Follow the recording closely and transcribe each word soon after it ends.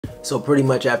So pretty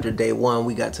much after day one,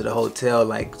 we got to the hotel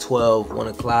like 12, 1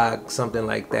 o'clock, something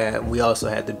like that. We also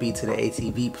had to be to the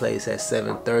ATV place at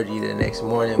 7:30 the next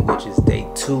morning, which is day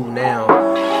 2 now.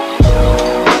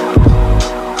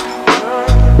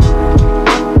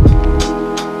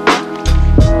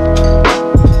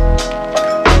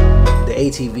 The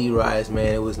ATV rides,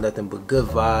 man, it was nothing but good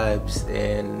vibes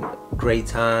and great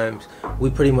times. We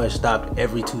pretty much stopped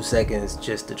every 2 seconds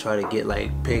just to try to get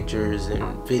like pictures and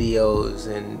videos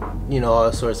and, you know,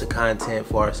 all sorts of content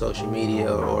for our social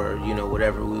media, or, you know,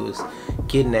 whatever we was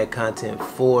getting that content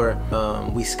for.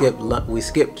 We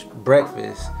skipped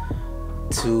breakfast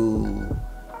to,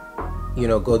 you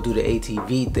know, go do the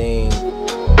ATV thing.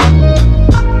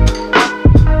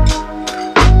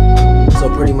 So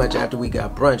pretty much after we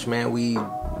got brunch, man, we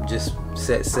just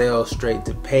set sail straight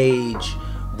to Page,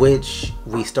 which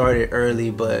we started early,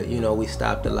 but, you know, we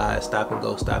stopped a lot, stop and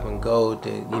go to,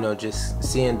 you know, just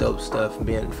seeing dope stuff.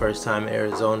 Being the first time in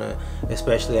Arizona,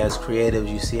 especially as creatives,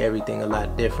 you see everything a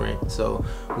lot different. So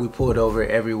we pulled over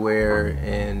everywhere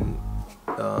and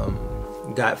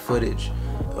got footage.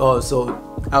 Oh, so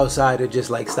outside of just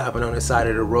like stopping on the side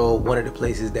of the road, one of the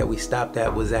places that we stopped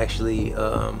at was actually,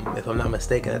 if I'm not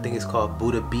mistaken, I think it's called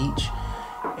Buddha Beach.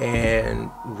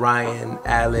 And Ryan,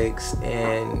 Alex,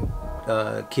 and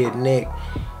Kid Nick,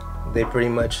 they pretty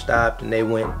much stopped and they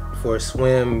went for a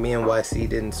swim. Me and YC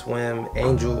didn't swim.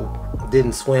 Angel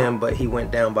didn't swim, but he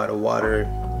went down by the water.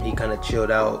 He kind of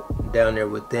chilled out down there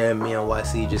with them. Me and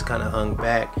YC just kind of hung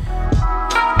back.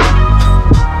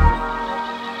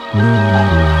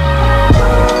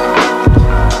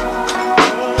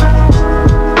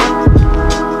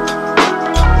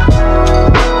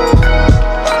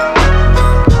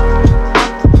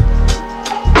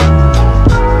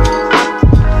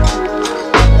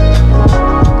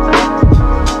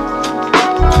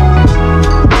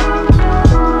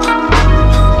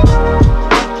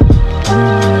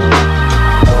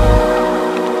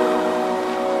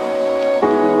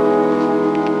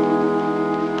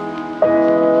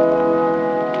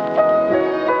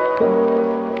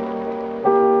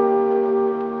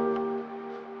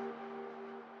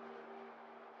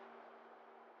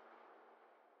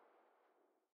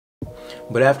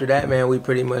 But after that, man, we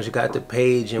pretty much got to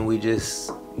Page and we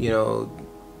just, you know,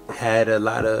 had a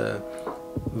lot of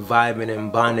vibing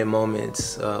and bonding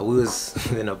moments. We was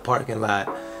in a parking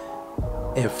lot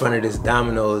in front of this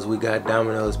Domino's. We got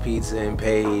Domino's pizza in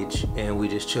Page and we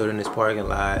just chilled in this parking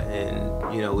lot,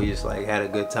 and, you know, we just like had a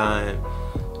good time,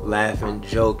 laughing,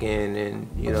 joking, and,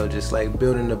 you know, just like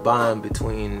building a bond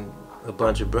between a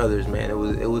bunch of brothers, man.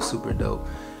 It was super dope.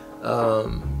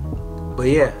 But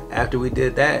yeah, after we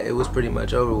did that, it was pretty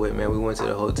much over with, man. We went to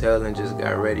the hotel and just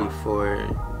got ready for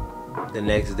the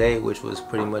next day, which was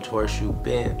pretty much Horseshoe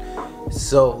Bend.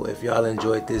 So if y'all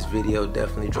enjoyed this video,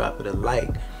 definitely drop it a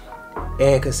like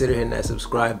and consider hitting that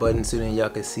subscribe button so then y'all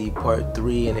can see part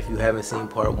 3. And if you haven't seen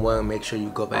part 1, make sure you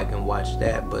go back and watch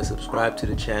that. But subscribe to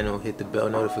the channel, hit the bell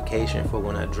notification for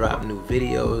when I drop new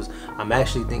videos. I'm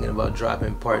actually thinking about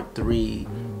dropping part 3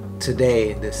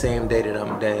 today, the same day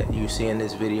that you see in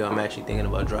this video. I'm actually thinking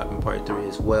about dropping part 3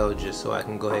 as well, just so I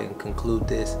can go ahead and conclude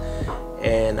this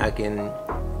and I can,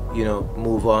 you know,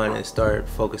 move on and start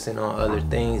focusing on other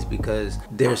things, because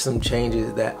there's some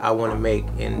changes that I want to make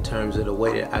in terms of the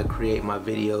way that I create my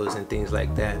videos and things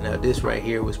like that. Now this right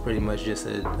here was pretty much just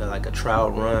like a trial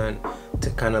run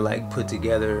to kind of like put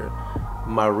together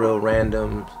my real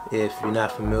randoms. If you're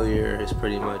not familiar, it's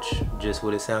pretty much just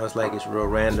what it sounds like. It's real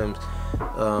randoms,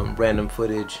 random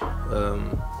footage,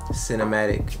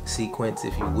 cinematic sequence,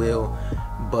 if you will.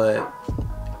 But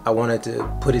I wanted to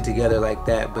put it together like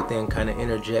that, but then kind of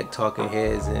interject talking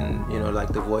heads and, you know,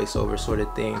 like the voiceover sort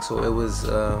of thing. So it was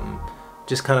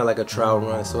just kind of like a trial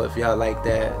run. So if y'all like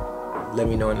that, let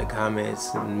me know in the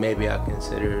comments, and maybe I'll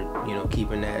consider, you know,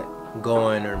 keeping that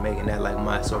going or making that like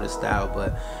my sort of style.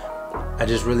 But I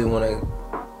just really want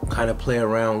to kind of play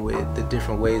around with the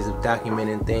different ways of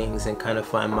documenting things and kind of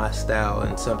find my style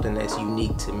and something that's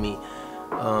unique to me.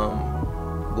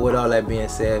 But with all that being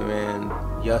said, man,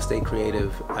 y'all stay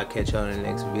creative. I'll catch y'all in the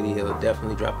next video.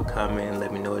 Definitely drop a comment and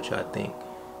let me know what y'all think.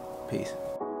 Peace.